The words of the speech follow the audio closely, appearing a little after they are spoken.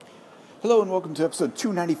Hello and welcome to episode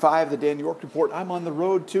 295 of the Dan York Report. I'm on the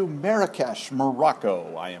road to Marrakech,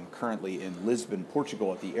 Morocco. I am currently in Lisbon,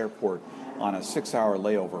 Portugal at the airport on a 6-hour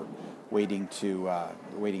layover, waiting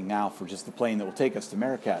now for just the plane that will take us to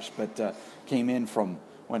Marrakech. But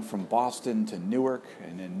went from Boston to Newark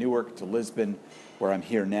and then Newark to Lisbon, where I'm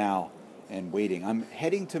here now and waiting. I'm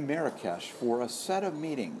heading to Marrakech for a set of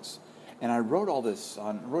meetings. And I wrote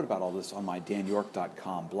about all this on my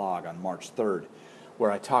danyork.com blog on March 3rd. Where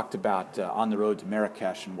I talked about on the road to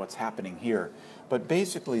Marrakech and what's happening here. But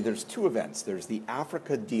basically, there's two events. There's the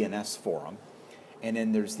Africa DNS Forum, and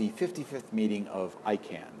then there's the 55th meeting of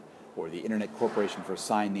ICANN, or the Internet Corporation for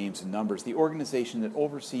Assigned Names and Numbers, the organization that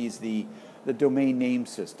oversees the domain name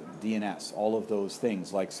system, DNS, all of those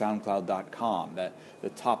things like SoundCloud.com, the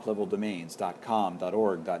top-level domains, .com,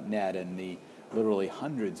 .org, .net, and the literally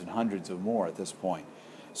hundreds and hundreds of more at this point.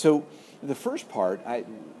 So the first part,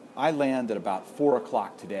 I land at about 4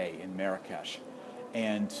 o'clock today in Marrakech,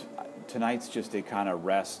 and tonight's just a kind of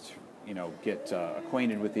rest, get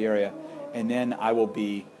acquainted with the area, and then I will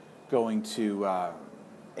be going to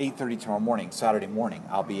 8:30 tomorrow morning, Saturday morning.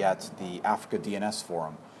 I'll be at the Africa DNS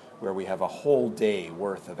Forum, where we have a whole day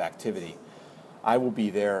worth of activity. I will be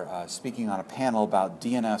there speaking on a panel about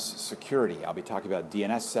DNS security. I'll be talking about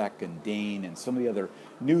DNSSEC and DANE and some of the other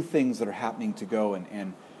new things that are happening to go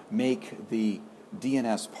and make the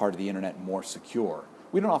DNS part of the internet more secure.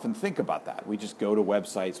 We don't often think about that. We just go to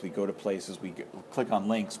websites, we go to places, we click on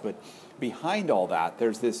links, but behind all that,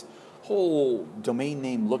 there's this whole domain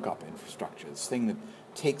name lookup infrastructure, this thing that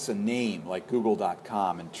takes a name like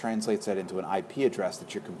google.com and translates that into an IP address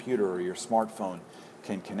that your computer or your smartphone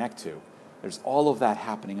can connect to. There's all of that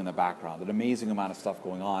happening in the background, an amazing amount of stuff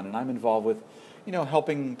going on, and I'm involved with,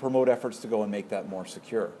 helping promote efforts to go and make that more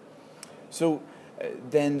secure. So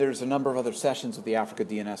then there's a number of other sessions of the Africa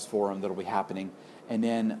DNS Forum that will be happening. And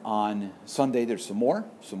then on Sunday, there's some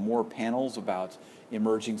more panels about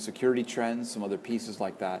emerging security trends, some other pieces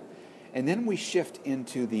like that. And then we shift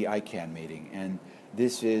into the ICANN meeting. And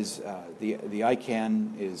this is, the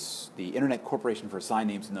ICANN is the Internet Corporation for Assigned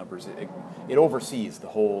Names and Numbers. It oversees the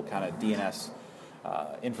whole kind of DNS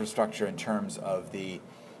infrastructure in terms of the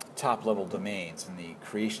top-level domains and the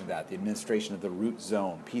creation of that, the administration of the root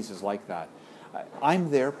zone, pieces like that.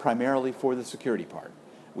 I'm there primarily for the security part.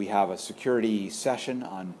 We have a security session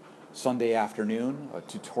on Sunday afternoon, a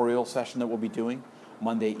tutorial session that we'll be doing.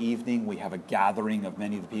 Monday evening, we have a gathering of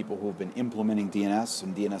many of the people who have been implementing DNS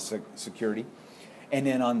and DNS security. And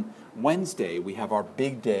then on Wednesday, we have our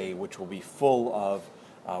big day, which will be full of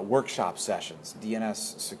workshop sessions,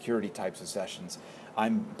 DNS security types of sessions.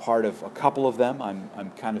 I'm part of a couple of them.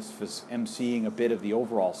 I'm kind of emceeing a bit of the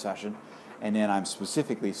overall session. And then I'm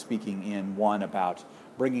specifically speaking in one about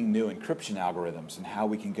bringing new encryption algorithms and how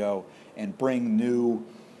we can go and bring new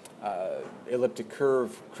elliptic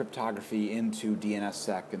curve cryptography into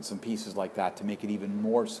DNSSEC and some pieces like that to make it even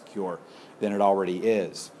more secure than it already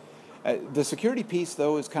is. The security piece,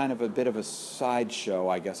 though, is kind of a bit of a sideshow,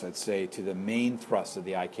 I guess I'd say, to the main thrust of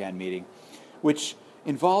the ICANN meeting, which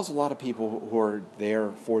involves a lot of people who are there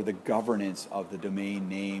for the governance of the domain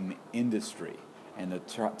name industry and the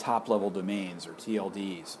top-level domains, or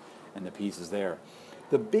TLDs, and the pieces there.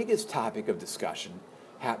 The biggest topic of discussion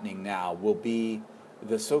happening now will be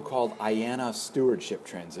the so-called IANA stewardship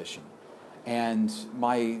transition. And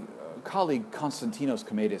my colleague Konstantinos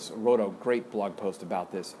Komaitis wrote a great blog post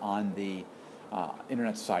about this on the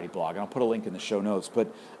Internet Society blog, and I'll put a link in the show notes.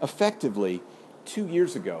 But effectively, 2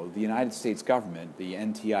 years ago, the United States government, the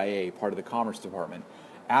NTIA, part of the Commerce Department,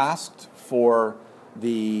 asked for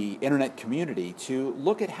the internet community to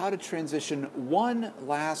look at how to transition one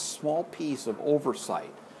last small piece of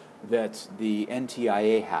oversight that the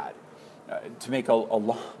NTIA had. To make a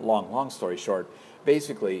long story short,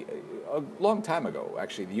 basically, a long time ago,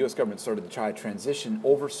 actually, the U.S. government started to try to transition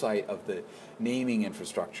oversight of the naming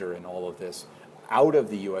infrastructure and all of this out of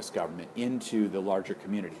the U.S. government into the larger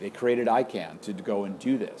community. They created ICANN to go and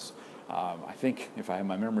do this. I think, if I have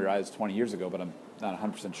my memory right, it's 20 years ago, but I'm not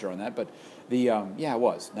 100% sure on that. But it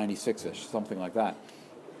was 96-ish, something like that.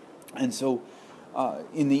 And so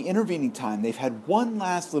in the intervening time, they've had one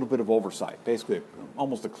last little bit of oversight, basically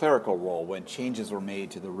almost a clerical role when changes were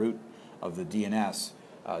made to the root of the DNS.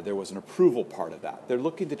 There was an approval part of that. They're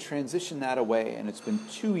looking to transition that away, and it's been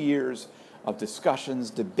 2 years of discussions,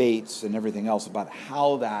 debates, and everything else about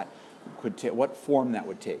how that could what form that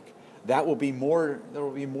would take. There will be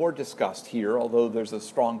more discussed here, although there's a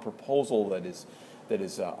strong proposal that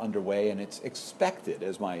is underway, and it's expected,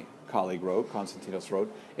 as my colleague wrote, Konstantinos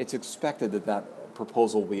wrote, it's expected that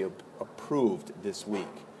proposal will be approved this week.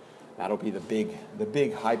 That'll be the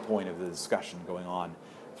big high point of the discussion going on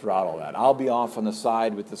throughout all that. I'll be off on the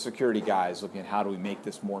side with the security guys looking at how do we make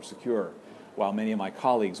this more secure, while many of my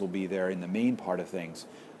colleagues will be there in the main part of things,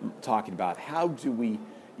 talking about how do we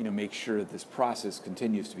make sure that this process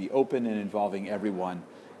continues to be open and involving everyone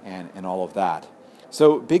and all of that.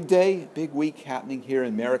 So big day, big week happening here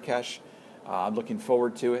in Marrakech. I'm looking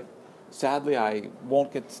forward to it. Sadly, I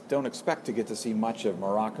don't expect to get to see much of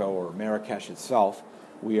Morocco or Marrakech itself.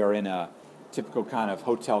 We are in a typical kind of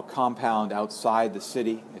hotel compound outside the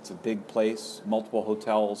city. It's a big place, multiple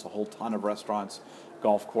hotels, a whole ton of restaurants,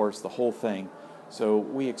 golf course, the whole thing. So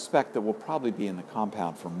we expect that we'll probably be in the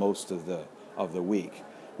compound for most of the week.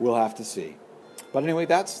 We'll have to see. But anyway,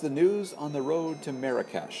 that's the news on the road to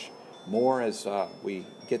Marrakech. More as we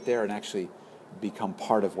get there and actually become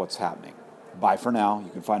part of what's happening. Bye for now.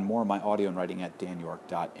 You can find more of my audio and writing at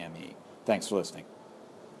danyork.me. Thanks for listening.